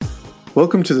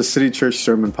Welcome to the City Church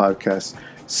Sermon Podcast.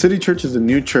 City Church is a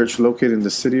new church located in the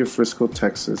city of Frisco,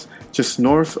 Texas, just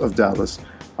north of Dallas.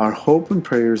 Our hope and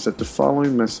prayer is that the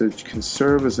following message can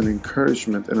serve as an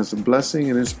encouragement and as a blessing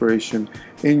and inspiration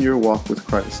in your walk with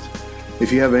Christ.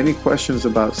 If you have any questions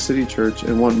about City Church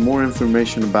and want more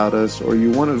information about us, or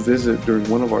you want to visit during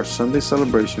one of our Sunday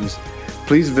celebrations,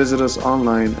 please visit us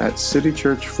online at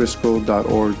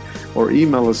citychurchfrisco.org or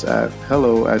email us at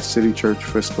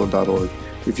hello@citychurchfrisco.org.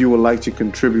 If you would like to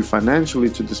contribute financially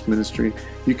to this ministry,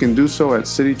 you can do so at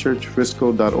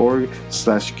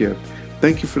citychurchfrisco.org/give.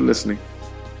 Thank you for listening.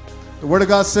 The Word of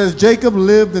God says, Jacob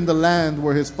lived in the land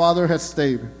where his father had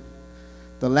stayed,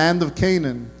 the land of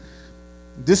Canaan.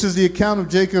 This is the account of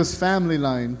Jacob's family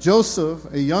line. Joseph,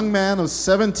 a young man of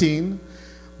 17,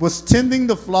 was tending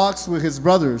the flocks with his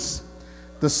brothers,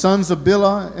 the sons of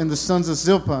Bilhah and the sons of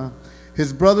Zilpah,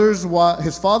 his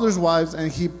father's wives,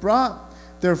 and he brought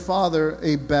their father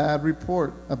a bad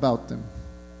report about them.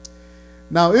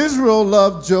 Now Israel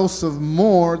loved Joseph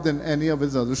more than any of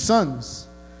his other sons,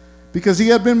 because he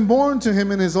had been born to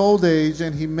him in his old age,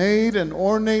 and he made an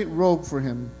ornate robe for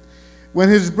him. When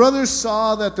his brothers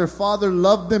saw that their father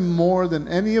loved them more than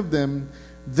any of them,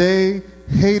 they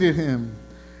hated him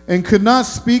and could not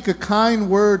speak a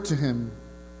kind word to him.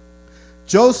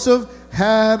 Joseph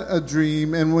had a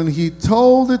dream, and when he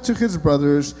told it to his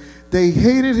brothers, they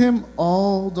hated him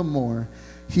all the more.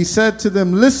 He said to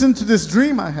them, "Listen to this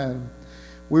dream I had.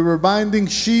 We were binding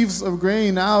sheaves of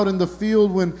grain out in the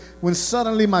field when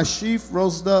suddenly my sheaf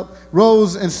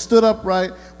rose and stood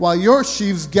upright, while your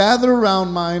sheaves gathered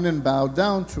around mine and bowed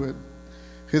down to it."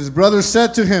 His brothers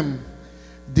said to him,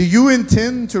 "Do you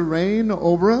intend to reign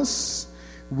over us?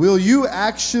 Will you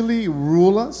actually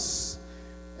rule us?"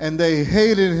 And they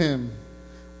hated him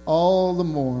all the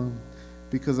more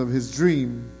because of his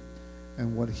dream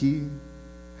and what he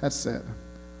had said.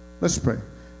 Let's pray.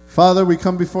 Father, we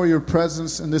come before your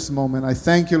presence in this moment. I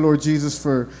thank you, Lord Jesus,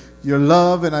 for your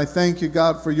love, and I thank you,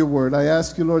 God, for your word. I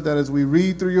ask you, Lord, that as we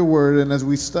read through your word and as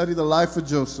we study the life of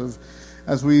Joseph,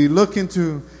 as we look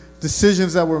into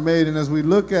decisions that were made, and as we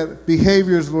look at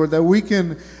behaviors, Lord, that we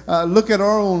can look at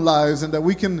our own lives and that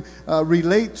we can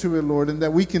relate to it, Lord, and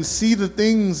that we can see the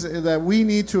things that we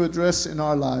need to address in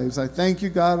our lives. I thank you,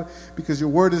 God, because your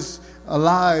word is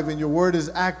alive and your word is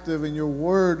active and your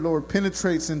word, Lord,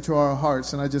 penetrates into our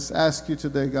hearts. And I just ask you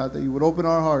today, God, that you would open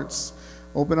our hearts,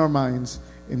 open our minds.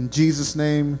 In Jesus'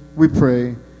 name we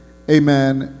pray.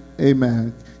 Amen.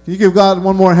 Amen. Can you give God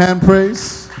one more hand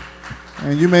praise?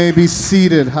 And you may be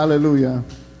seated. Hallelujah.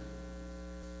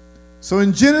 So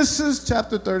in Genesis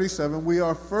chapter 37, we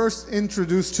are first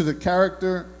introduced to the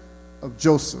character of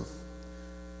Joseph.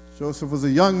 Joseph was a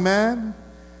young man.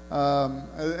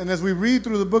 And as we read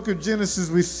through the book of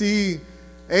Genesis, we see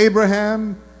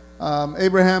Abraham.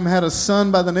 Abraham had a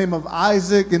son by the name of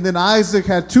Isaac. And then Isaac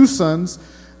had two sons,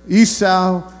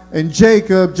 Esau and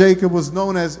Jacob. Jacob was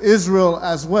known as Israel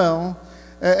as well.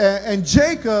 And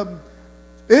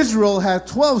Israel had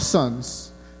 12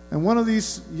 sons, and one of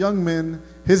these young men,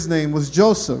 his name was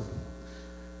Joseph.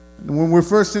 And when we're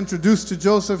first introduced to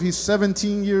Joseph, he's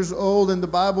 17 years old, and the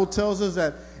Bible tells us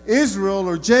that Israel,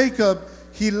 or Jacob,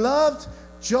 he loved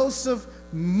Joseph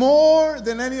more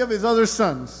than any of his other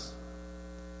sons,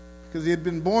 because he had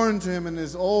been born to him in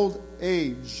his old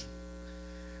age.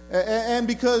 And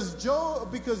because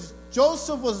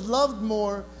Joseph was loved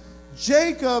more,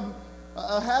 Jacob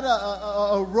had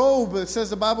a robe.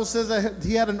 The Bible says that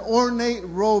he had an ornate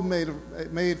robe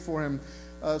made for him.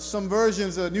 Some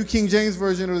versions, the New King James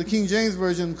Version or the King James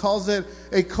Version, calls it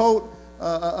a coat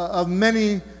of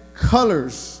many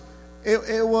colors.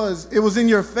 It was in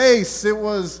your face. It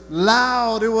was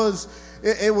loud. It was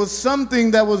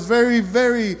something that was very,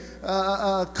 very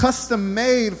custom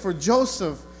made for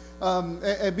Joseph,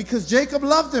 because Jacob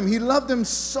loved him. He loved him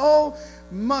so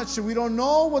much. We don't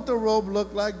know what the robe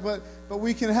looked like, but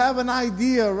we can have an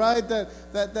idea, right,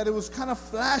 that it was kind of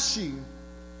flashy.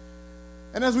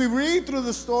 And as we read through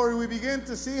the story, we begin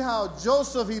to see how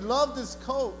Joseph, he loved his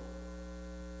coat.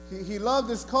 He loved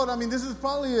his coat. I mean, this is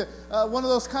probably one of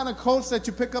those kind of coats that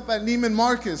you pick up at Neiman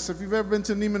Marcus. If you've ever been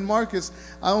to Neiman Marcus,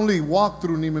 I only walk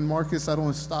through Neiman Marcus. I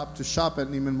don't stop to shop at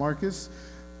Neiman Marcus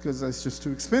because that's just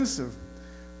too expensive.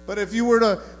 But if you were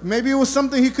to, maybe it was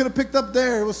something he could have picked up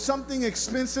there. It was something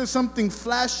expensive, something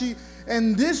flashy.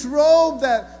 And this robe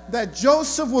that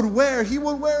Joseph would wear, he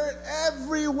would wear it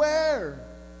everywhere.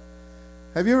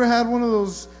 Have you ever had one of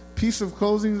those pieces of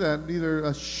clothing, that either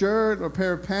a shirt or a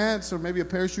pair of pants or maybe a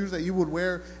pair of shoes that you would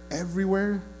wear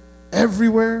everywhere?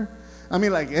 Everywhere? I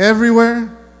mean, like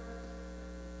everywhere.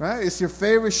 right? It's your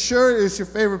favorite shirt. It's your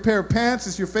favorite pair of pants.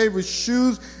 It's your favorite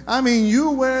shoes. I mean,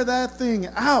 you wear that thing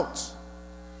out.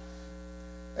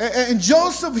 And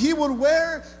Joseph, he would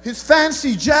wear his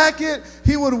fancy jacket.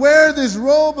 He would wear this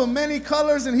robe of many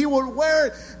colors, and he would wear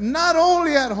it not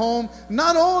only at home,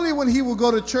 not only when he would go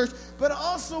to church, but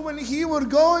also when he would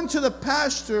go into the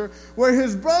pasture where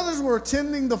his brothers were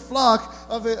tending the flock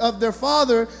of their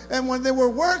father. And when they were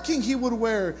working, he would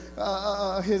wear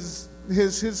his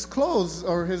clothes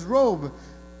or his robe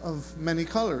of many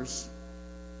colors.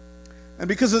 And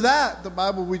because of that, the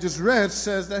Bible we just read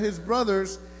says that his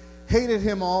brothers hated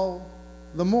him all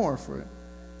the more for it.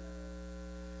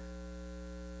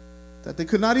 That they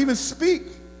could not even speak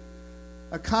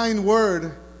a kind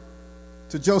word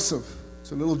to Joseph,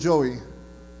 to little Joey.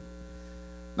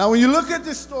 Now, when you look at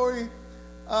this story,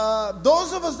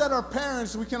 those of us that are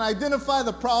parents, we can identify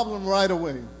the problem right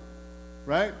away,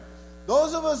 right?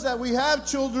 Those of us that we have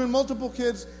children, multiple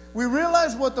kids, we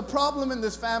realize what the problem in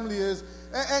this family is.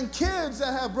 And kids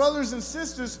that have brothers and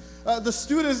sisters, the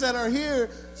students that are here,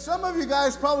 some of you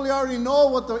guys probably already know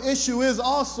what the issue is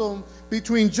also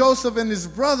between Joseph and his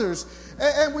brothers.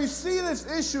 And we see this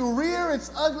issue rear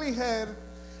its ugly head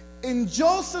in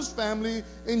Joseph's family,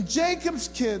 in Jacob's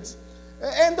kids.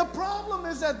 And the problem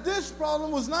is that this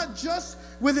problem was not just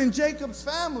within Jacob's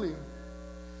family.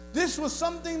 This was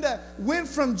something that went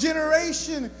from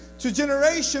generation to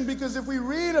generation, because if we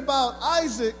read about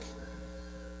Isaac,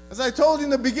 as I told you in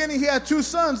the beginning, he had two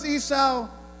sons, Esau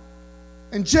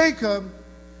and Jacob.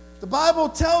 The Bible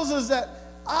tells us that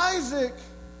Isaac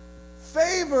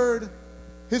favored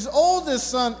his oldest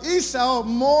son, Esau,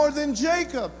 more than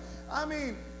Jacob. I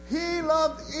mean, he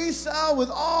loved Esau with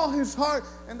all his heart.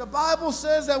 And the Bible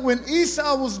says that when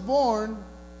Esau was born,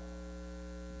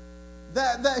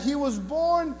 that he was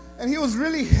born and he was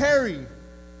really hairy.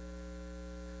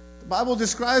 The Bible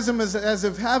describes him as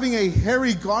if having a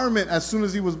hairy garment as soon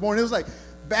as he was born. It was like,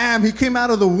 bam, he came out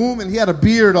of the womb and he had a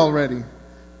beard already.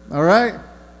 All right?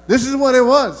 This is what it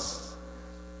was.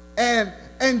 And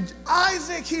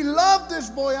Isaac, he loved this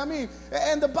boy. I mean,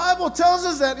 and the Bible tells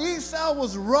us that Esau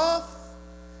was rough.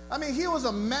 I mean, he was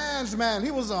a man's man.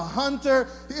 He was a hunter.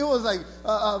 He was like,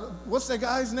 what's that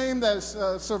guy's name that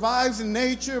survives in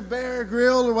nature, Bear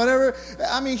Grylls or whatever?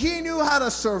 I mean, he knew how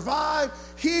to survive.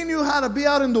 He knew how to be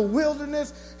out in the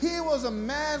wilderness. He was a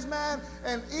man's man.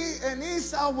 And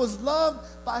Esau was loved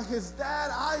by his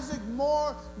dad, Isaac,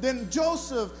 more than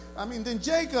than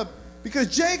Jacob.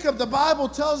 Because Jacob, the Bible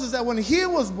tells us that when he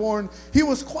was born, he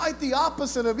was quite the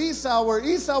opposite of Esau, where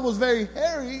Esau was very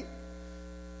hairy.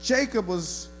 Jacob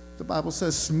was, the Bible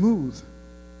says, smooth.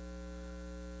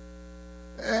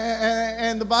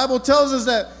 And the Bible tells us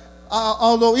that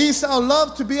although Esau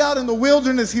loved to be out in the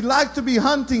wilderness, he liked to be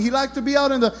hunting, he liked to be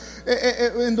out in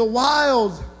the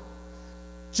wild,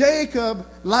 Jacob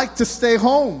liked to stay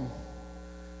home.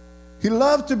 He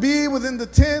loved to be within the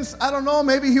tents. I don't know,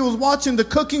 maybe he was watching the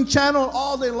cooking channel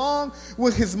all day long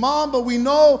with his mom, but we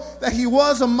know that he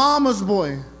was a mama's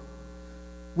boy.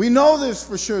 We know this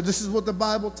for sure. This is what the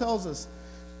Bible tells us.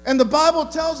 And the Bible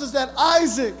tells us that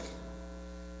Isaac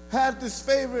had his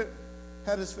favorite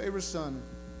son.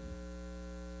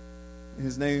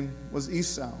 His name was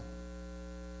Esau.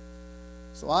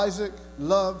 So Isaac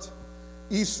loved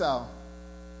Esau.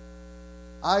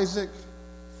 Isaac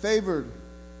favored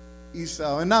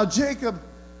Esau. And now Jacob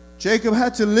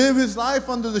had to live his life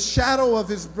under the shadow of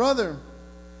his brother.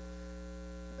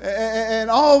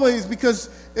 And always, because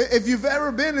if you've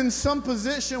ever been in some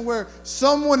position where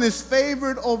someone is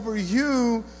favored over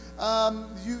you,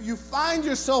 you find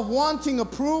yourself wanting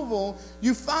approval.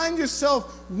 You find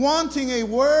yourself wanting a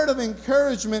word of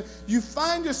encouragement. You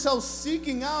find yourself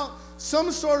seeking out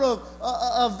some sort of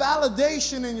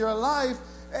validation in your life.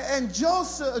 And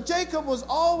Jacob was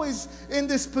always in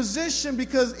this position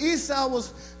because Esau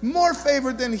was more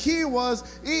favored than he was.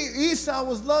 Esau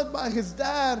was loved by his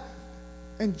dad,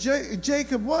 and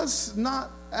Jacob was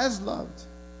not as loved.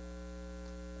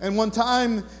 And one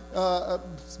time,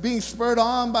 being spurred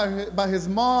on by his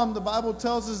mom, the Bible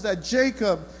tells us that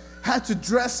Jacob had to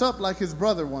dress up like his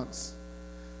brother once.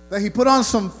 That he put on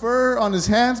some fur on his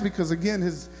hands because, again,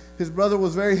 his brother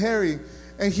was very hairy.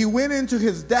 And he went into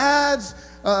his dad's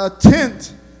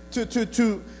tent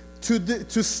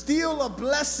to steal a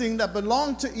blessing that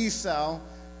belonged to Esau,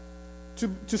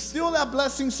 to steal that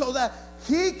blessing so that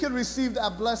he could receive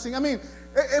that blessing. I mean,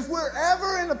 if we're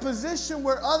ever in a position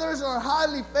where others are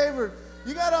highly favored,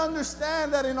 you got to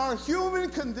understand that in our human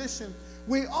condition,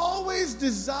 we always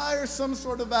desire some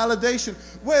sort of validation.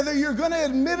 Whether you're going to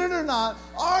admit it or not,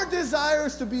 our desire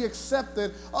is to be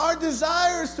accepted. Our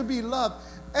desire is to be loved.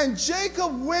 And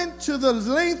Jacob went to the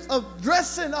length of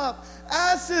dressing up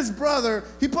as his brother.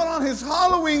 He put on his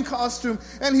Halloween costume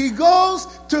and he goes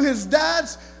to his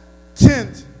dad's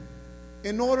tent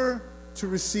in order to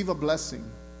receive a blessing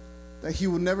that he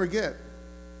would never get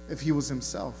if he was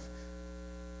himself.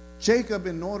 Jacob,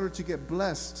 in order to get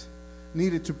blessed,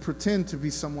 needed to pretend to be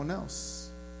someone else.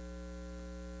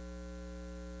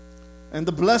 And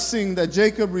the blessing that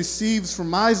Jacob receives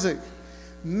from Isaac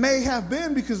may have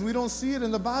been, because we don't see it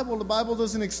in the Bible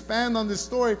doesn't expand on this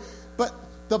story, but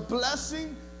the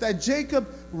blessing that Jacob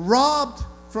robbed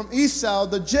from Esau,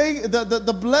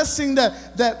 the blessing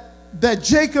that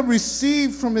Jacob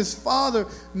received from his father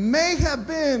may have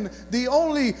been the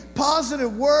only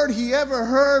positive word he ever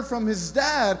heard from his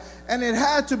dad, and it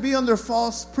had to be under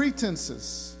false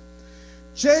pretenses.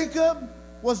 Jacob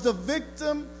was the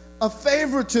victim of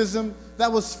favoritism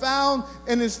that was found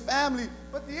in his family.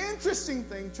 But the interesting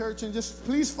thing, church, and just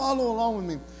please follow along with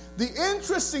me. The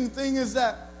interesting thing is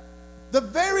that the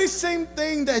very same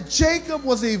thing that Jacob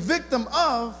was a victim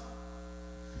of,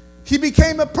 he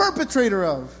became a perpetrator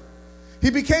of. He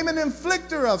became an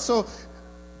inflictor of. So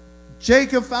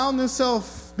Jacob found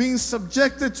himself being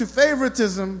subjected to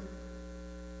favoritism.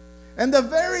 And the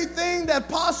very thing that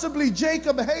possibly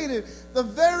Jacob hated, the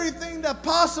very thing that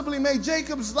possibly made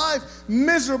Jacob's life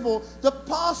miserable, the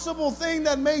possible thing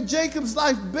that made Jacob's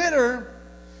life bitter,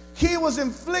 he was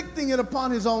inflicting it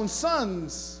upon his own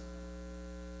sons.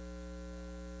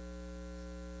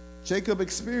 Jacob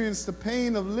experienced the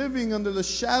pain of living under the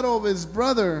shadow of his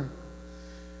brother.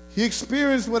 He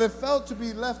experienced what it felt to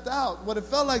be left out, what it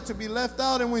felt like to be left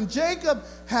out. And when Jacob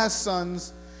has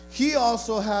sons, he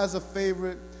also has a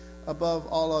favorite above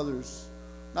all others.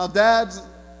 Now, dads,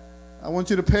 I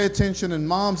want you to pay attention, and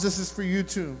moms, this is for you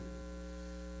too.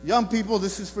 Young people,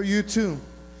 this is for you too.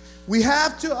 We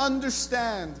have to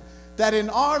understand that in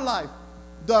our life,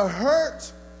 the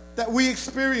hurt that we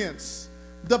experience,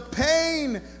 the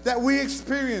pain that we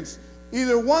experience,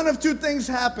 either one of two things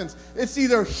happens. It's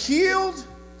either healed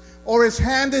or it's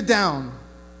handed down.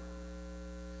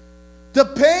 The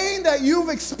pain that you've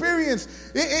experienced,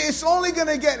 it's only going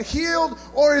to get healed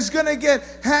or it's going to get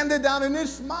handed down. And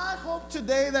it's my hope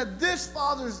today that this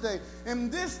Father's Day,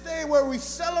 and this day where we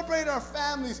celebrate our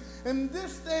families, and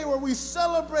this day where we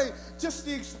celebrate just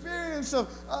the experience of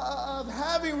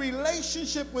having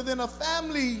relationship within a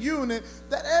family unit,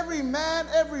 that every man,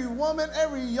 every woman,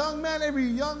 every young man, every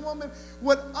young woman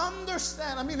would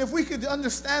understand. I mean, if we could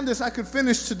understand this, I could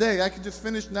finish today. I could just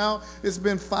finish now. It's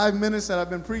been 5 minutes that I've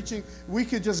been preaching. We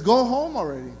could just go home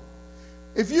already.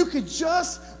 If you could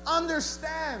just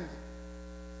understand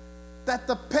that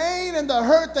the pain and the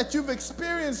hurt that you've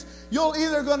experienced, you're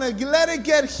either going to let it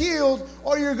get healed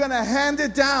or you're going to hand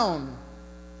it down.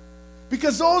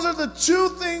 Because those are the two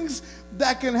things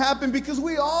that can happen, because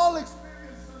we all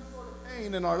experience some sort of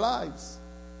pain in our lives.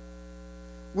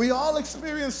 We all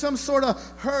experience some sort of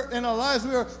hurt in our lives.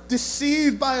 We are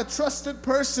deceived by a trusted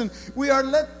person. We are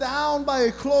let down by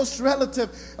a close relative.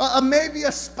 Maybe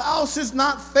a spouse is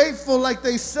not faithful like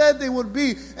they said they would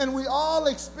be. And we all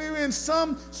experience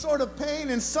some sort of pain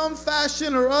in some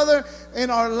fashion or other in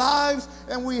our lives.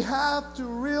 And we have to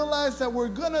realize that we're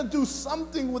going to do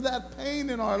something with that pain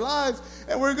in our lives.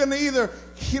 And we're going to either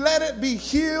let it be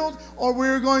healed or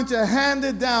we're going to hand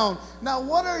it down. Now,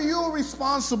 what are you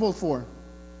responsible for?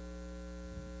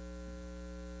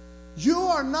 You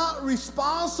are not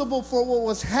responsible for what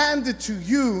was handed to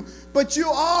you, but you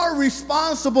are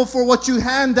responsible for what you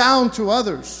hand down to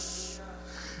others.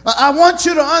 I want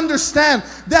you to understand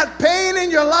that pain in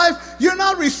your life, you're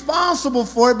not responsible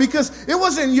for it, because it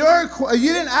wasn't you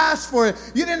didn't ask for it.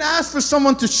 You didn't ask for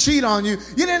someone to cheat on you.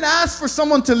 You didn't ask for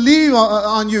someone to leave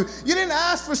on you. You didn't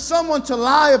ask for someone to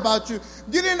lie about you.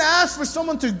 You didn't ask for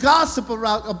someone to gossip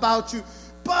about you.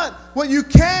 But what you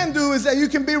can do is that you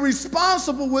can be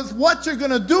responsible with what you're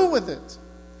going to do with it.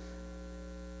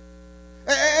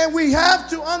 And we have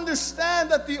to understand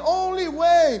that the only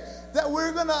way that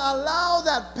we're going to allow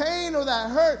that pain or that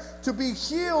hurt to be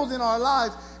healed in our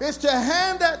lives is to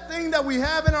hand that thing that we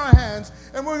have in our hands,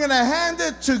 and we're going to hand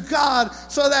it to God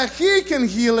so that He can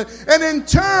heal it. And in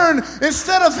turn,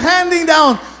 instead of handing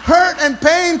down hurt and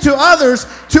pain to others,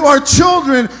 to our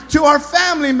children, to our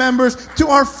family members, to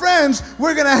our friends,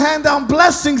 we're going to hand down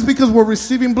blessings, because we're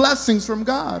receiving blessings from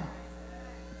God.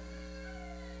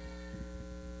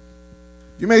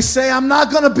 You may say, I'm not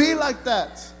going to be like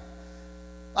that.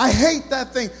 I hate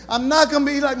that thing. I'm not going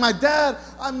to be like my dad.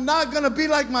 I'm not going to be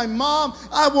like my mom.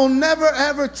 I will never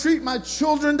ever treat my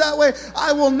children that way.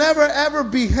 I will never ever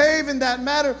behave in that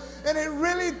manner. And it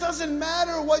really doesn't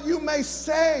matter what you may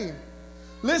say.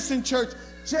 Listen, church,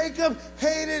 Jacob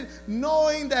hated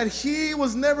knowing that he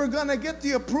was never going to get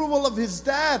the approval of his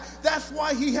dad. That's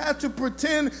why he had to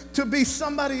pretend to be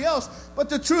somebody else. But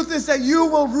the truth is that you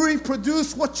will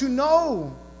reproduce what you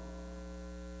know.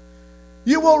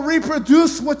 You will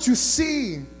reproduce what you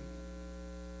see.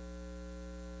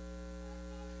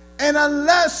 And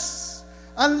unless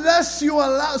you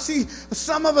allow, see,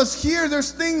 some of us here,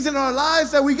 there's things in our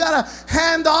lives that we got to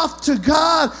hand off to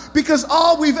God, because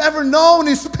all we've ever known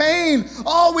is pain.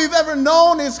 All we've ever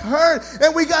known is hurt.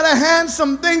 And we got to hand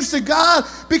some things to God,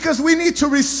 because we need to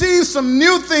receive some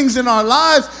new things in our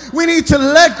lives. We need to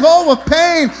let go of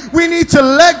pain. We need to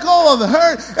let go of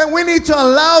hurt. And we need to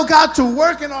allow God to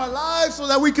work in our lives so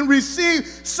that we can receive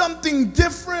something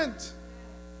different.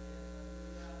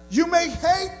 You may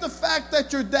hate the fact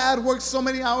that your dad worked so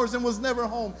many hours and was never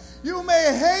home. You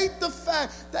may hate the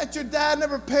fact that your dad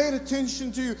never paid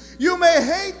attention to you. You may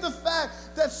hate the fact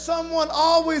that someone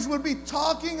always would be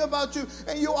talking about you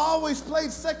and you always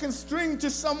played second string to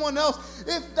someone else.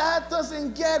 If that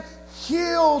doesn't get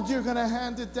healed, you're going to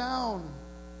hand it down.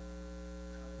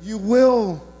 You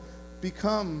will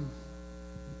become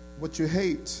what you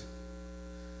hate.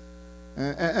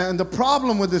 And the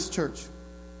problem with this church,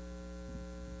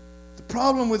 the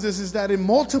problem with this is that it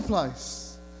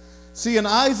multiplies. See, in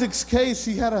Isaac's case,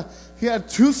 he had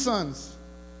two sons.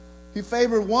 He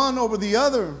favored one over the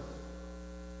other.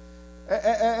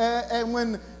 And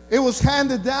when it was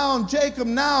handed down, Jacob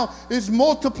now is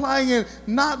multiplying it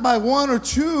not by one or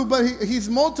two, but he's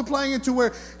multiplying it to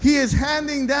where he is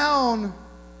handing down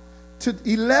to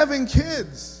 11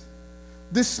 kids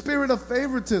this spirit of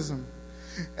favoritism.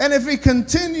 And if he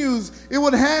continues, it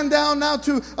would hand down now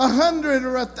to 100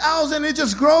 or 1,000. It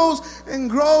just grows and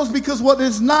grows, because what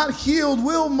is not healed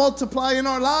will multiply in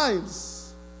our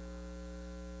lives.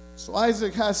 So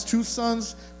Isaac has two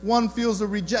sons. One feels the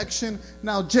rejection.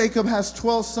 Now Jacob has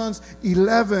 12 sons.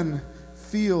 11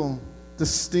 feel the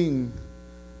sting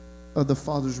of the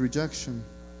father's rejection.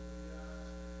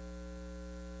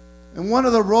 And one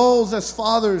of the roles as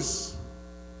fathers,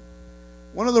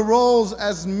 one of the roles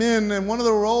as men, and one of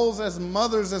the roles as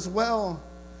mothers as well,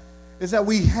 is that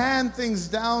we hand things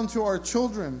down to our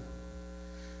children.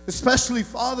 Especially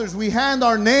fathers, we hand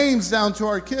our names down to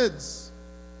our kids.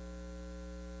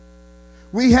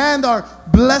 We hand our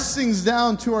blessings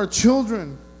down to our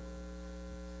children.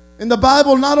 In the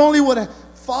Bible, not only would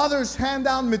fathers hand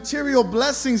down material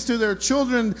blessings to their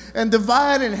children and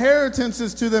divide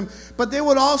inheritances to them, but they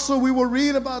would also, we will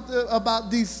read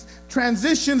about these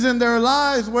transitions in their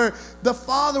lives where the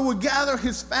father would gather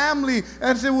his family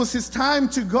as it was his time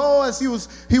to go, as he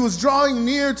was drawing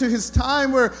near to his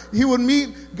time where he would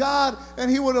meet God,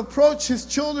 and he would approach his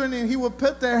children and he would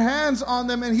put their hands on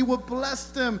them and he would bless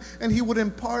them and he would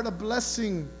impart a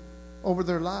blessing over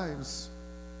their lives.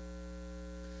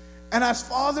 And as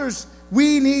fathers,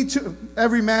 we need to,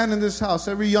 every man in this house,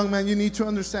 every young man, you need to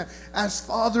understand, as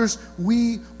fathers,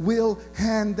 we will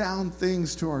hand down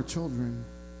things to our children.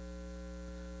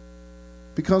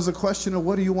 Becomes a question of,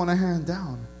 what do you want to hand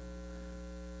down?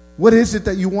 What is it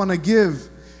that you want to give?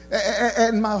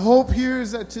 And my hope here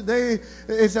is that today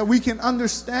is that we can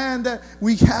understand that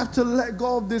we have to let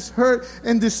go of this hurt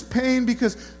and this pain,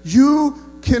 because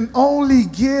you can only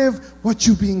give what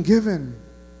you've been given.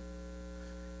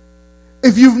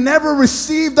 If you've never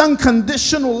received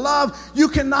unconditional love, you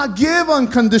cannot give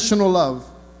unconditional love.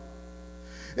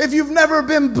 If you've never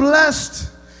been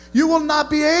blessed, you will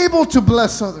not be able to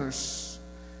bless others.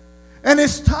 And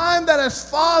it's time that as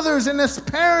fathers and as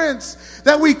parents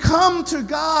that we come to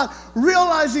God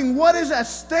realizing what is at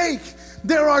stake.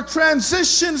 There are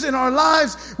transitions in our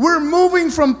lives. We're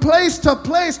moving from place to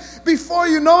place. Before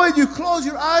you know it, you close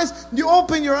your eyes, you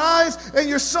open your eyes, and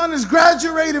your son is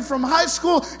graduated from high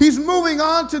school. He's moving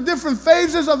on to different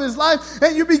phases of his life,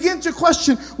 and you begin to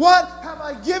question, what have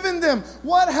I given them?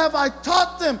 What have I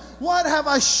taught them? What have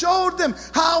I showed them?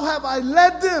 How have I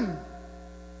led them?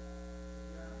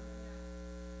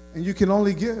 And you can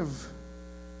only give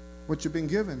what you've been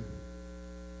given.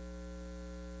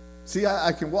 See,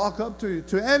 I can walk up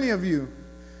to any of you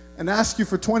and ask you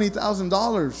for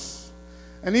 $20,000.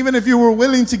 And even if you were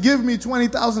willing to give me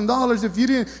 $20,000, if you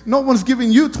didn't, no one's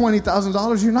giving you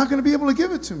 $20,000, you're not going to be able to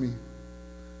give it to me,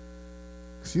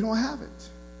 because you don't have it.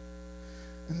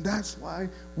 And that's why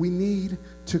we need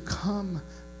to come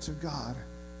to God.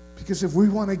 Because if we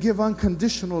want to give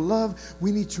unconditional love,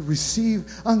 we need to receive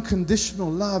unconditional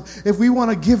love. If we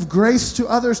want to give grace to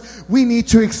others, we need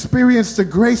to experience the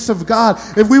grace of God.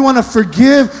 If we want to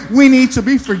forgive, we need to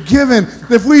be forgiven.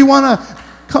 If we want to,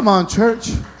 come on, church.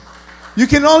 You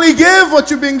can only give what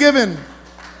you've been given.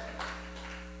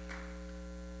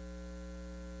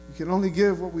 You can only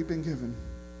give what we've been given.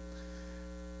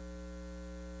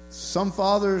 Some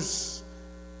fathers,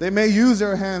 they may use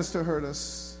their hands to hurt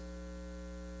us,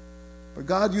 but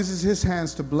God uses His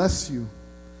hands to bless you.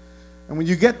 And when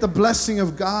you get the blessing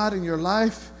of God in your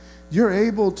life, you're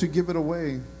able to give it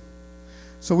away.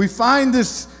 So we find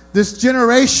this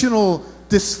generational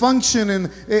dysfunction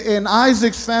in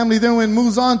Isaac's family. Then when it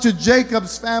moves on to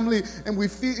Jacob's family, and we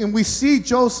see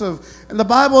Joseph. In the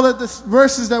Bible, at the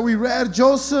verses that we read,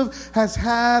 Joseph has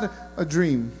had a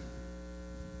dream.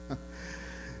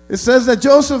 It says that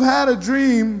Joseph had a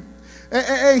dream,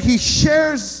 and he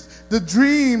shares the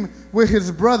dream with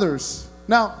his brothers.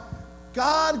 Now,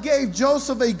 God gave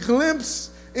Joseph a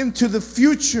glimpse into the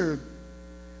future.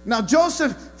 Now,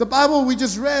 Joseph, the Bible we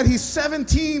just read, he's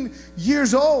 17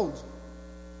 years old.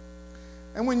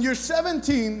 And when you're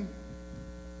 17,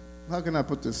 how can I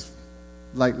put this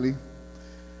lightly?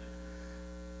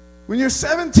 When you're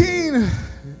 17,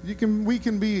 we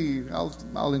can be,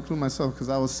 I'll include myself because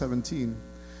I was 17.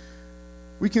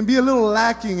 We can be a little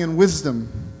lacking in wisdom.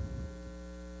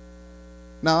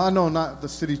 Now, I know not the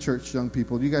City Church young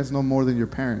people. You guys know more than your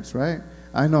parents, right?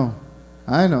 I know.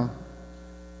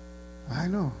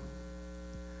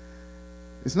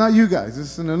 It's not you guys.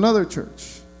 It's in another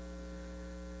church.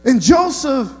 And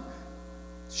Joseph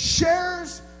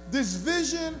shares this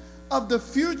vision of the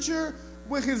future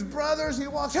with his brothers. He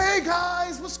walks, hey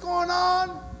guys, what's going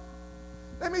on?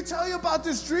 Let me tell you about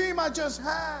this dream I just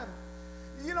had.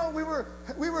 You know, we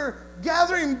were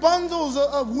gathering bundles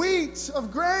of wheat,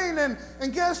 of grain, and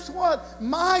guess what?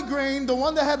 My grain, the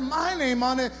one that had my name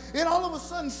on it, it all of a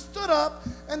sudden stood up,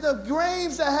 and the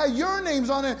grains that had your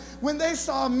names on it, when they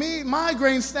saw my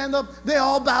grain stand up, they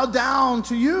all bowed down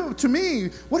to me.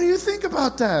 What do you think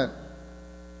about that?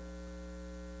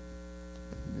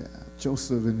 Yeah,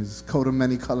 Joseph in his coat of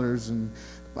many colors, and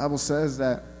the Bible says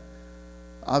that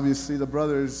obviously the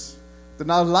brothers did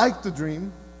not like the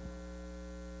dream.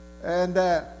 And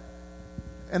that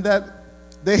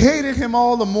they hated him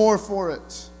all the more for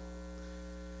it.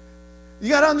 You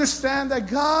got to understand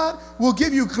that God will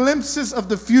give you glimpses of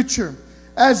the future.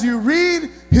 As you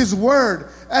read His Word,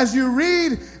 as you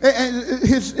read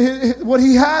what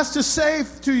He has to say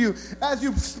to you, as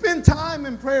you spend time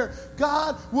in prayer,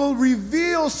 God will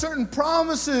reveal certain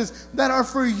promises that are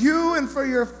for you and for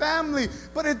your family.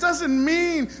 But it doesn't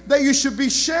mean that you should be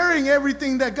sharing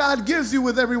everything that God gives you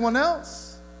with everyone else.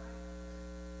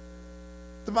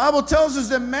 The Bible tells us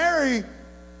that Mary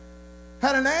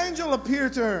had an angel appear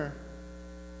to her.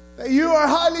 That you are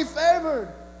highly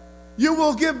favored. You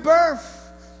will give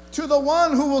birth to the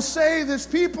one who will save His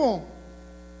people.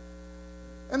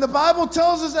 And the Bible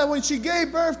tells us that when she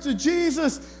gave birth to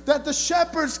Jesus, that the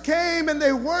shepherds came and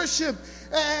they worshiped.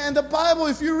 And the Bible,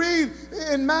 if you read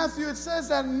in Matthew, it says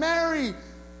that Mary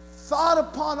thought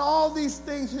upon all these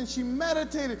things and she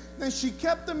meditated. And she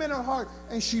kept them in her heart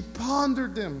and she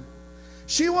pondered them.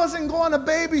 She wasn't going to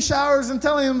baby showers and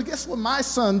telling him, guess what my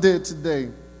son did today?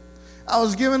 I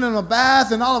was giving him a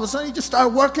bath and all of a sudden he just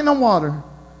started working on water.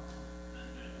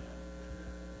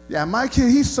 Yeah, my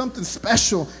kid, he's something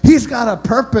special. He's got a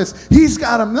purpose.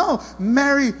 No,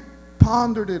 Mary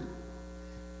pondered it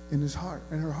in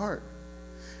her heart.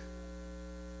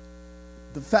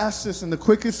 The fastest and the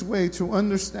quickest way to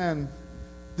understand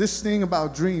this thing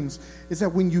about dreams is that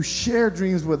when you share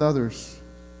dreams with others,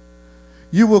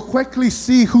 you will quickly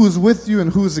see who's with you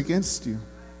and who's against you.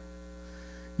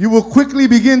 You will quickly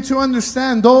begin to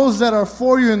understand those that are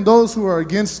for you and those who are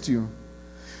against you.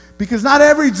 Because not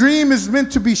every dream is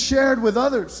meant to be shared with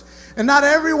others. And not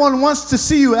everyone wants to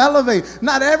see you elevate.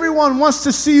 Not everyone wants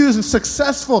to see you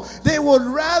successful. They would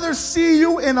rather see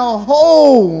you in a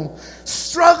hole,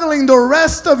 struggling the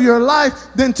rest of your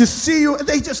life, than to see you.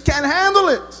 They just can't handle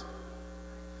it.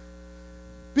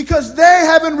 Because they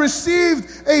haven't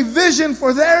received a vision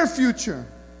for their future.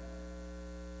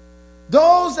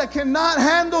 Those that cannot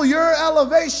handle your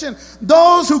elevation,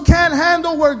 those who can't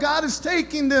handle where God is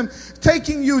taking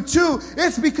you to,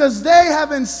 it's because they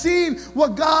haven't seen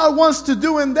what God wants to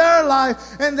do in their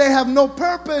life, and they have no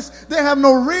purpose, they have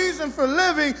no reason for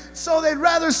living, so they'd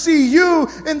rather see you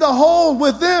in the hole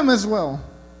with them as well.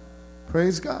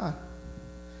 Praise God.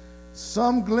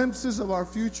 Some glimpses of our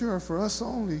future are for us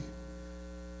only.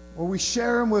 Or we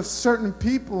share them with certain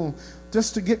people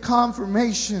just to get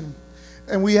confirmation.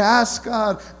 And we ask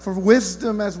God for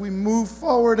wisdom as we move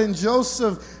forward. And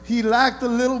Joseph, he lacked a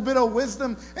little bit of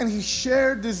wisdom, and he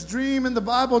shared this dream. And the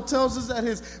Bible tells us that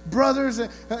his brothers,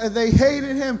 they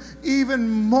hated him even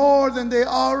more than they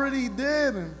already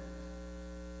did.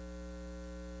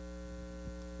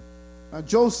 Now,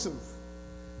 Joseph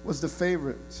was the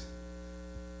favorite.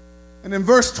 And in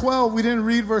verse 12, we didn't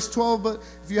read verse 12, but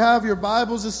if you have your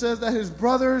Bibles, it says that his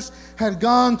brothers had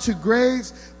gone to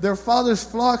graze their father's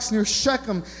flocks near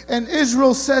Shechem. And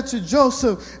Israel said to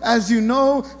Joseph, as you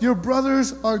know, your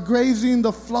brothers are grazing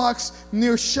the flocks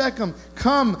near Shechem.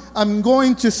 Come, I'm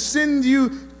going to send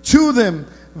you to them.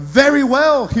 Very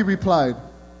well, he replied.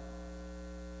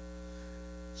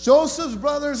 Joseph's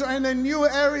brothers are in a new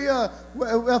area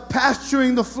of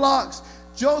pasturing the flocks.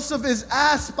 Joseph is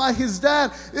asked by his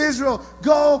dad, Israel,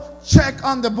 go check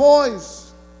on the boys.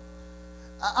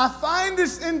 I find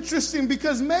this interesting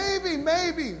because maybe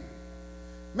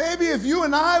if you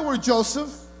and I were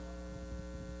Joseph,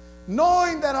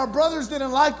 knowing that our brothers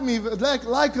didn't like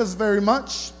us very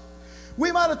much,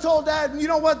 we might have told Dad, you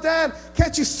know what, Dad,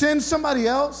 can't you send somebody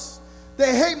else?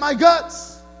 They hate my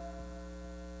guts.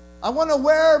 I want to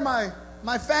wear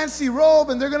my fancy robe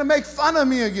and they're going to make fun of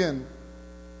me again.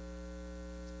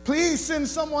 Please send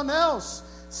someone else.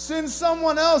 Send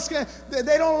someone else.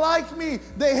 They don't like me.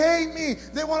 They hate me.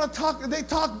 They want to talk. They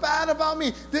talk bad about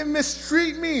me. They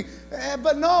mistreat me.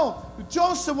 But no,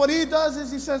 Joseph, what he does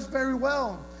is he says, very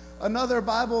well. Another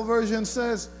Bible version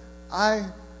says, I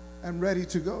am ready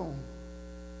to go.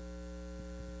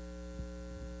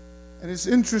 And it's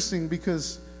interesting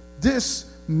because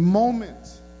this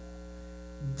moment,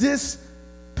 this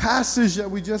passage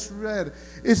that we just read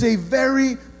is a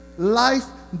very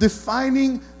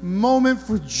life-defining moment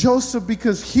for Joseph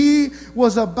because he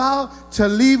was about to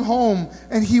leave home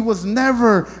and he was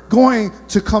never going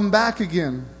to come back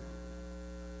again.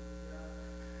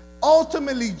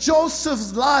 Ultimately,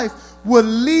 Joseph's life would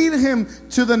lead him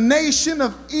to the nation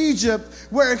of Egypt,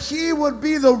 where he would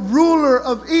be the ruler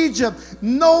of Egypt.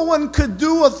 No one could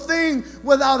do a thing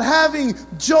without having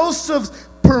Joseph's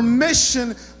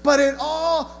permission, but it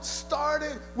all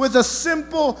started with a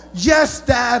simple, yes,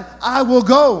 Dad, I will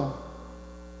go.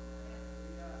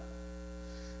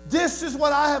 This is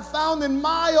what I have found in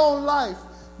my own life,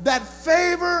 that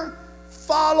favor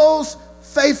follows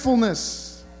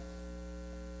faithfulness.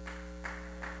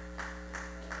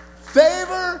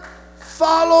 Favor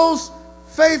follows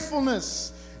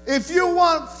faithfulness. If you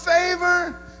want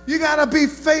favor, you got to be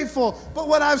faithful. But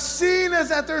what I've seen is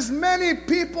that there's many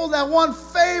people that want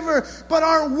favor but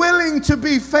aren't willing to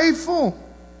be faithful.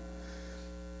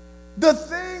 The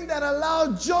thing that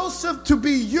allowed Joseph to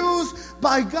be used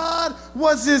by God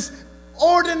was his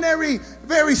ordinary,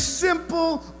 very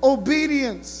simple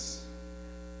obedience.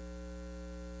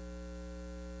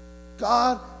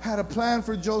 God had a plan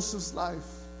for Joseph's life.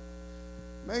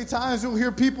 Many times you'll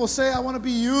hear people say, I want to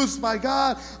be used by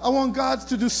God. I want God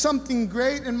to do something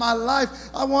great in my life.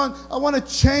 I want to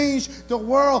change the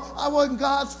world. I want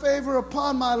God's favor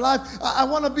upon my life. I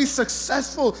want to be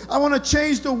successful. I want to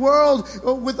change the world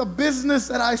with a business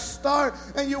that I start.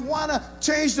 And you want to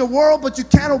change the world, but you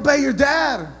can't obey your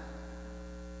dad.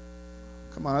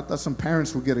 Come on, I thought some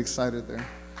parents would get excited there.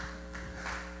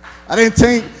 I didn't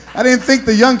think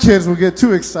the young kids would get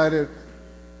too excited.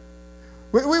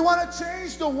 We want to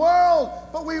change the world,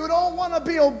 but we don't want to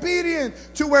be obedient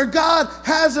to where God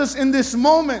has us in this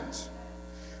moment.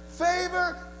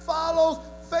 Favor follows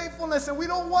faithfulness, and we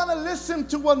don't want to listen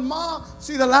to what mom...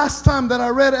 See, the last time that I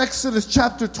read Exodus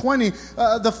chapter 20,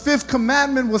 the fifth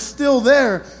commandment was still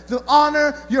there. To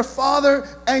honor your father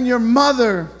and your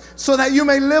mother so that you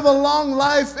may live a long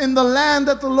life in the land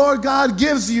that the Lord God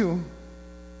gives you.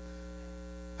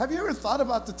 Have you ever thought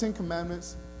about the 10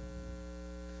 Commandments?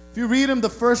 If you read them, the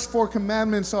first 4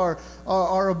 commandments are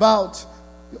about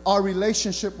our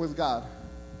relationship with God.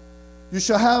 You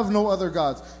shall have no other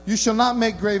gods. You shall not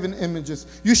make graven images.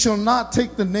 You shall not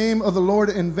take the name of the Lord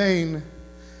in vain.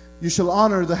 You shall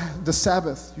honor the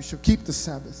Sabbath. You shall keep the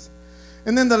Sabbath.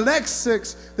 And then the next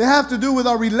 6, they have to do with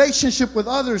our relationship with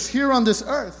others here on this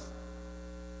earth.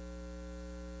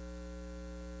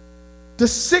 The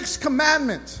 6th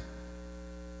commandment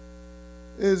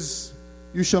is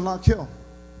you shall not kill.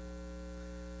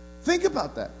 Think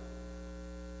about that.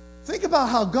 Think about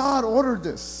how God ordered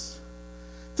this.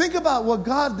 Think about what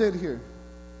God did here.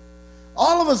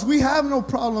 All of us, we have no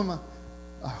problem,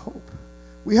 I hope.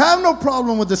 We have no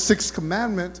problem with the 6th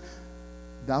commandment,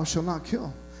 thou shalt not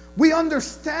kill. We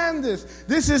understand this.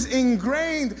 This is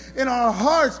ingrained in our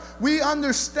hearts. We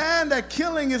understand that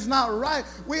killing is not right.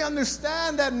 We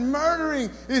understand that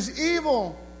murdering is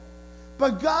evil.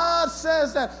 But God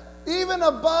says that even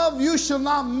above you shall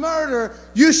not murder,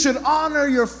 you should honor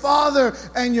your father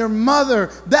and your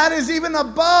mother. That is even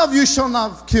above you shall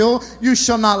not kill, you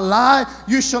shall not lie,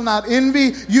 you shall not envy,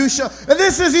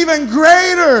 this is even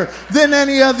greater than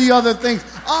any of the other things.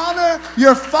 Honor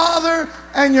your father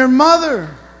and your mother.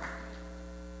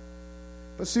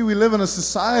 But see, we live in a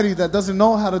society that doesn't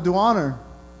know how to do honor.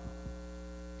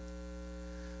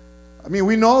 I mean,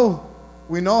 we know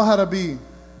how to be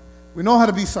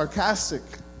sarcastic.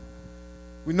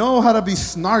 We know how to be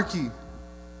snarky.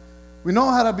 We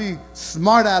know how to be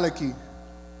smart alecky.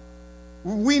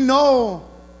 We know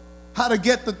how to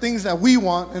get the things that we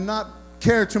want and not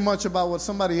care too much about what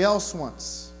somebody else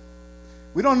wants.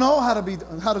 We don't know how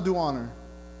to do honor.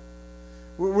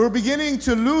 We're beginning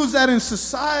to lose that in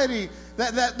society,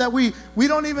 that we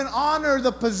don't even honor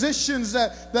the positions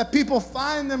that people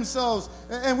find themselves,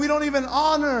 and we don't even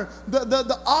honor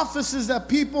the offices that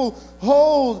people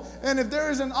hold. And if there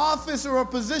is an office or a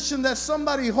position that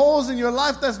somebody holds in your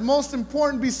life that's most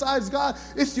important besides God,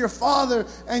 it's your father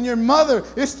and your mother.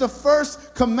 It's the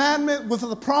first commandment with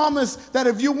the promise that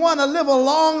if you want to live a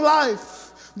long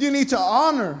life, you need to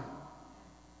honor.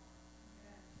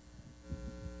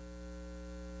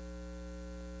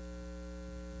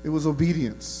 It was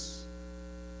obedience.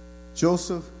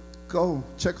 Joseph, go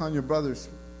check on your brothers.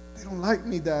 They don't like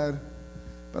me, Dad,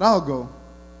 but I'll go.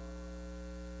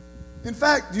 In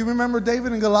fact, do you remember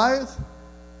David and Goliath?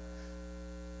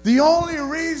 The only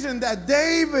reason that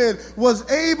David was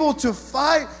able to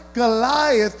fight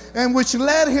Goliath, and which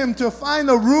led him to find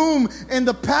a room in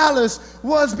the palace,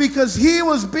 was because he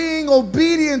was being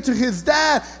obedient to his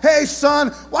dad. Hey, son,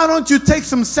 why don't you take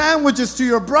some sandwiches to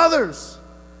your brothers?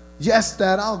 Yes,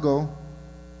 Dad, I'll go.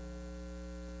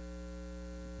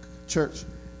 Church,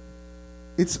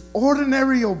 it's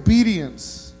ordinary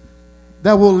obedience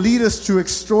that will lead us to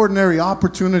extraordinary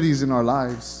opportunities in our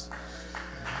lives.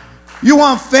 You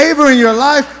want favor in your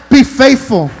life? Be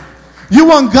faithful. You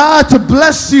want God to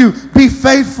bless you? Be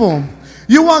faithful.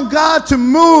 You want God to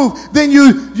move, then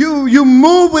you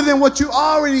move within what you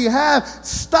already have.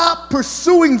 Stop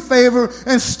pursuing favor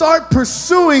and start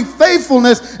pursuing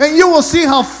faithfulness, and you will see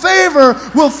how favor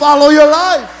will follow your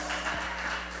life.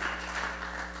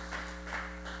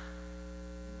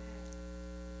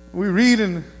 We read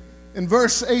in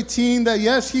verse 18 that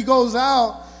yes, he goes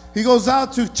out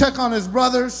to check on his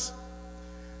brothers,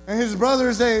 and his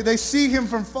brothers, they see him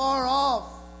from far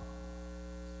off,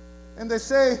 and they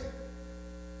say,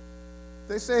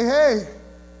 hey,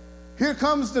 here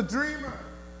comes the dreamer.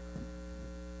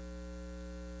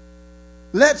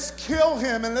 Let's kill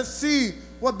him and let's see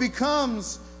what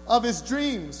becomes of his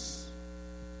dreams.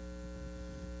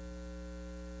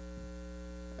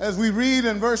 As we read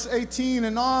in verse 18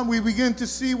 and on, we begin to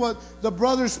see what the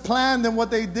brothers planned and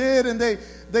what they did, and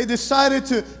they decided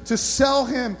to sell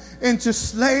him into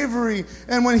slavery.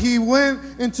 And when he went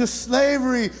into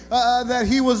slavery, that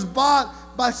he was bought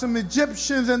by some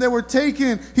Egyptians, and he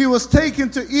was taken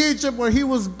to Egypt, where he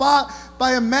was bought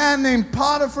by a man named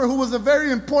Potiphar, who was a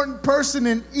very important person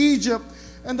in Egypt.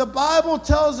 And the Bible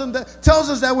tells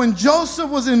us that when Joseph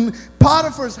was in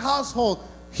Potiphar's household,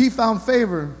 he found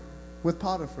favor with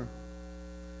Potiphar,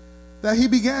 that he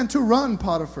began to run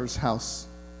Potiphar's house.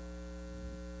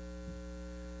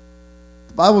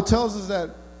 The Bible tells us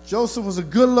that Joseph was a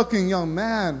good-looking young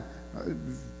man.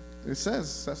 It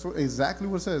says, exactly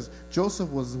what it says. Joseph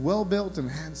was well-built and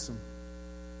handsome.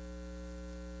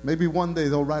 Maybe one day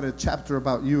they'll write a chapter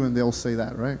about you and they'll say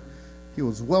that, right? He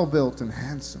was well-built and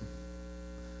handsome.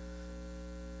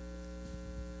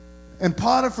 And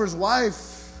Potiphar's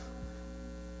wife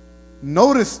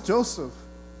noticed Joseph.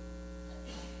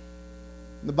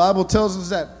 The Bible tells us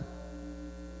that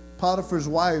Potiphar's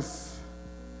wife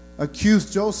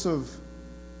accused Joseph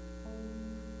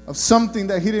of something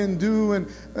that he didn't do,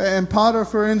 and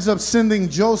Potiphar ends up sending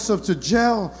Joseph to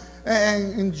jail,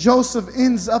 and Joseph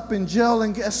ends up in jail.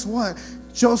 And guess what?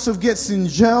 Joseph gets in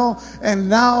jail, and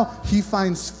now he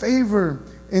finds favor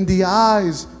in the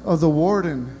eyes of the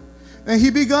warden, and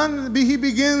he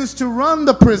begins to run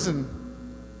the prison.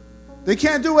 They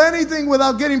can't do anything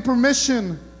without getting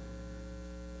permission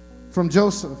from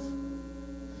Joseph.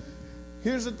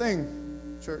 Here's the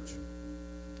thing, church.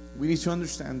 We need to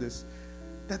understand this.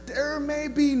 That there may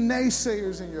be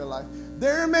naysayers in your life.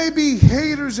 There may be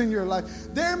haters in your life.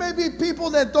 There may be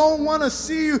people that don't want to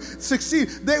see you succeed.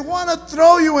 They want to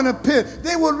throw you in a pit.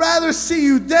 They would rather see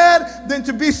you dead than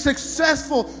to be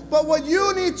successful. But what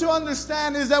you need to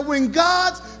understand is that when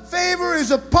God's favor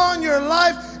is upon your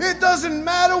life, it doesn't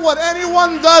matter what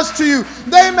anyone does to you.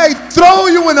 They may throw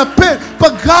you in a pit,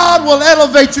 but God will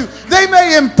elevate you. They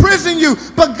may imprison you,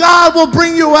 but God will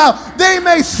bring you out. They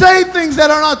may say things that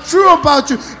are not true about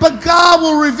you, but God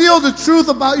will reveal the truth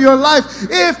about your life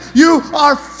if you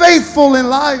are faithful in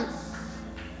life.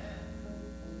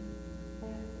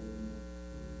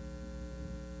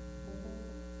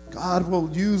 God will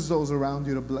use those around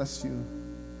you to bless you.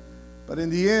 But in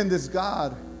the end, it's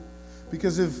God.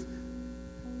 Because if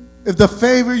If the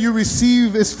favor you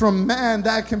receive is from man,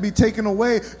 that can be taken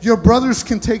away. Your brothers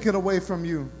can take it away from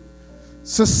you.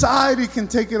 Society can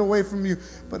take it away from you.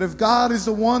 But if God is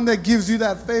the one that gives you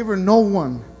that favor, no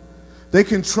one. They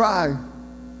can try.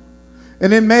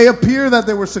 And it may appear that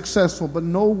they were successful, but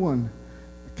no one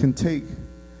can take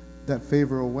that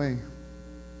favor away.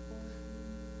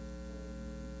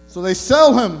 So they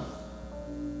sell him.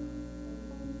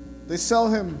 They sell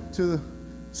him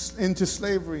into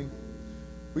slavery.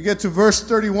 We get to verse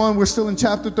 31. We're still in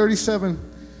chapter 37.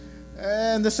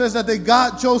 And it says that they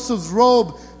got Joseph's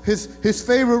robe, his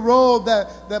favorite robe,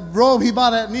 that robe he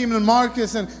bought at Neiman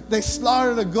Marcus, and they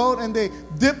slaughtered a goat and they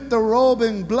dipped the robe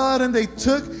in blood, and they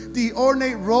took the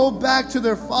ornate robe back to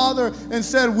their father and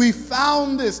said, "We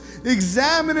found this.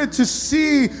 Examine it to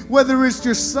see whether it's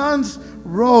your son's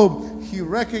robe." He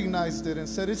recognized it and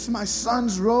said, "It's my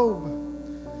son's robe.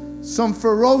 Some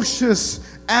ferocious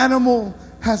animal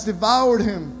has devoured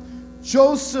him.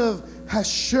 Joseph has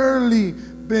surely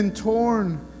been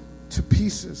torn to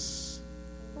pieces."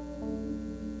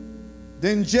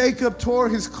 Then Jacob tore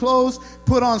his clothes,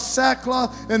 put on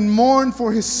sackcloth, and mourned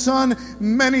for his son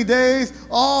many days.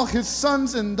 All his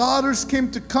sons and daughters came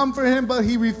to comfort him, but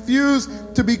he refused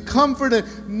to be comforted.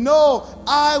 "No,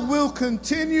 I will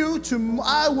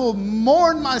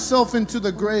mourn myself into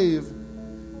the grave."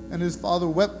 And his father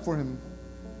wept for him.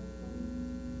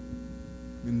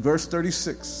 In verse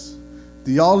 36,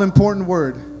 the all-important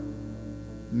word,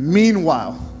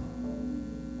 meanwhile.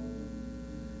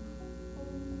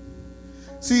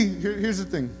 See, here's the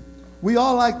thing. We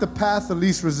all like the path of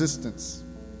least resistance.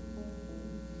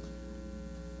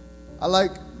 I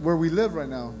like where we live right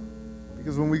now,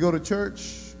 because when we go to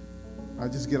church, I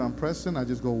just get on Preston, I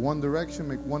just go one direction,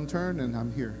 make one turn, and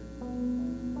I'm here.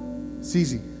 It's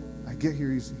easy. I get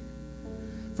here easy.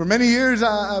 For many years,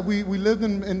 we lived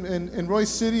in Royce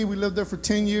City. We lived there for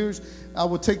 10 years. I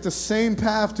would take the same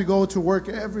path to go to work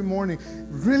every morning.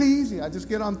 Really easy. I just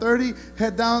get on 30,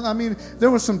 head down. I mean,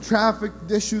 there were some traffic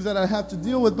issues that I have to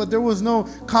deal with, but there was no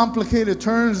complicated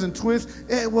turns and twists.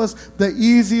 It was the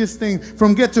easiest thing.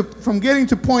 From getting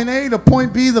to point A to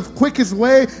point B, the quickest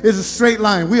way is a straight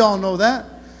line. We all know that.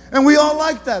 And we all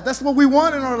like that. That's what we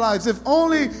want in our lives. If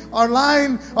only our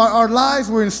lives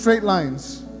were in straight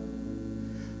lines.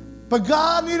 But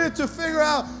God needed to figure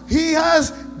out He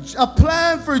has a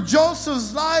plan for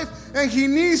Joseph's life, and he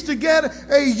needs to get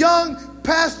a young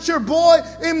pasture boy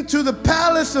into the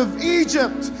palace of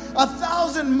Egypt,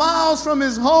 1,000 miles from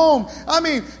his home. I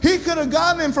mean, he could have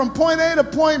gotten him from point A to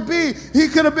point B. He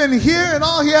could have been here, and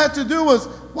all he had to do was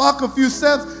walk a few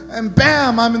steps, and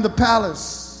bam, I'm in the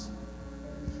palace.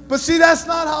 But see, that's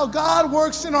not how God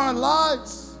works in our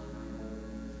lives.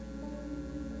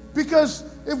 Because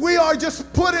if we are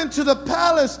just put into the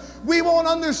palace, we won't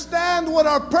understand what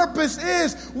our purpose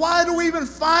is. Why do we even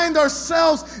find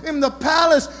ourselves in the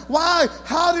palace? Why?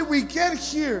 How did we get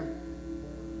here?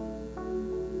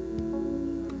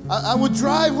 I would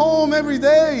drive home every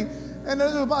day, and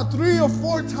there's about 3 or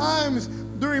 4 times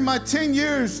during my 10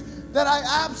 years that I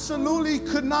absolutely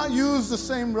could not use the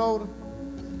same road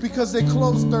because they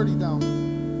closed 30 down.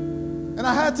 And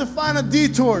I had to find a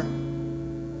detour.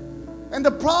 And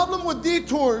the problem with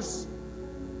detours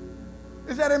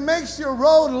is that it makes your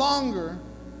road longer.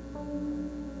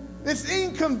 It's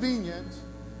inconvenient.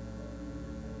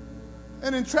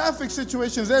 And in traffic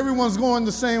situations, everyone's going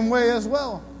the same way as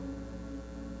well.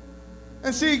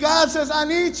 And see, God says, I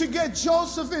need to get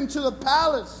Joseph into the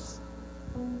palace.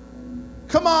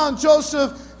 Come on,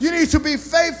 Joseph. You need to be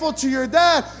faithful to your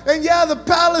dad. And yeah, the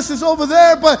palace is over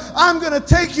there, but I'm going to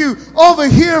take you over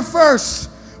here first.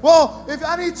 Well, if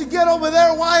I need to get over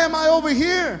there, why am I over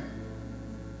here?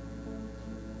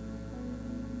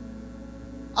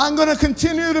 I'm going to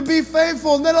continue to be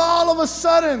faithful. And then all of a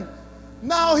sudden,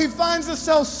 now he finds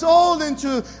himself sold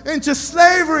into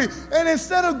slavery. And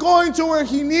instead of going to where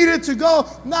he needed to go,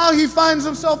 now he finds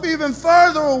himself even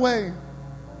further away.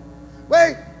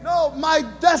 Wait. No, my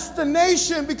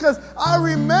destination, because I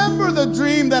remember the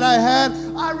dream that I had.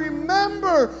 I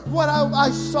remember what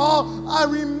I saw. I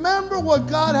remember what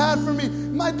God had for me.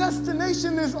 My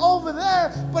destination is over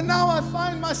there, but now I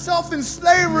find myself in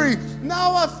slavery.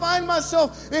 Now I find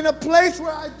myself in a place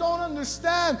where I don't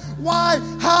understand why.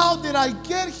 How did I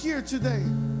get here today?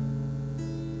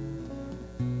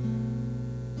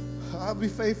 I'll be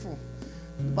faithful.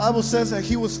 The Bible says that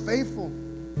he was faithful.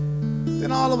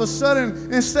 Then all of a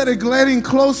sudden, instead of getting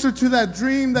closer to that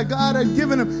dream that God had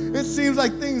given him, it seems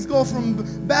like things go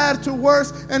from bad to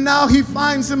worse, and now he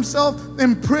finds himself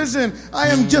in prison. I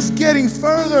am just getting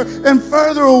further and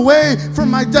further away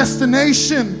from my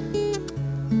destination.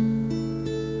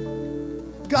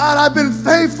 God, I've been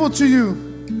faithful to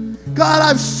you. God,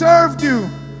 I've served you.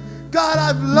 God,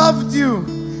 I've loved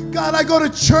you. God, I go to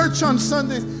church on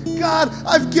Sundays. God,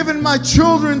 I've given my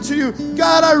children to you.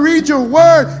 God, I read your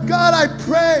word. God, I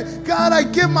pray. God, I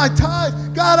give my tithe.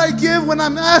 God, I give when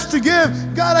I'm asked to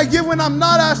give. God, I give when I'm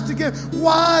not asked to give.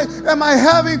 Why am I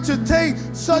having to take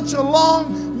such a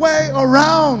long way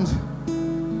around?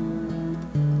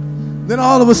 Then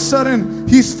all of a sudden,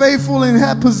 he's faithful in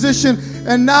that position,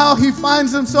 and now he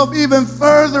finds himself even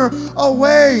further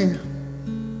away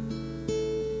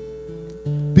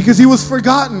because he was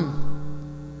forgotten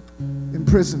in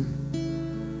prison.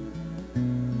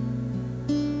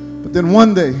 But then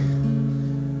one day,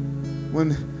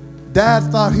 when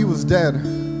Dad thought he was dead,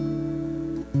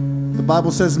 the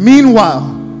Bible says,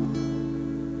 meanwhile,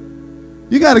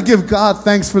 you got to give God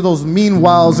thanks for those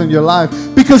meanwhiles in your life.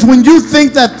 Because when you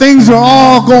think that things are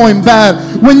all going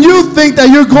bad, when you think that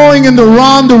you're going in the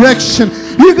wrong direction,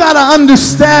 you got to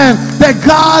understand that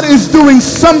God is doing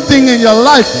something in your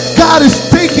life. God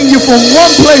is taking you from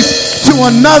one place to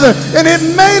another. And it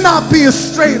may not be a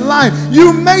straight line.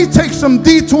 You may take some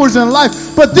detours in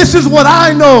life. But this is what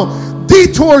I know.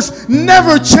 Detours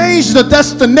never change the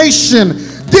destination.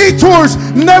 Detours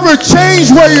never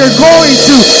change where you're going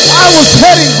to. I was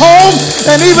heading home,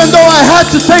 and even though I had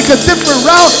to take a different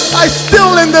route, I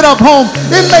still ended up home.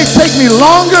 It may take me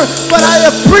longer, but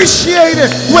I appreciate it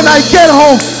when I get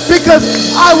home because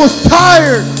I was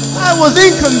tired. I was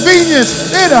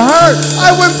inconvenienced. It hurt.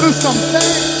 I went through some pain.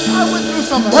 I went through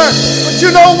some hurt. But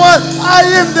you know what? I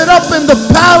ended up in the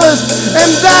palace, and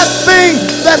that thing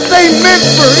that they meant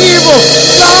for evil,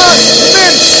 God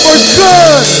meant for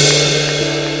good.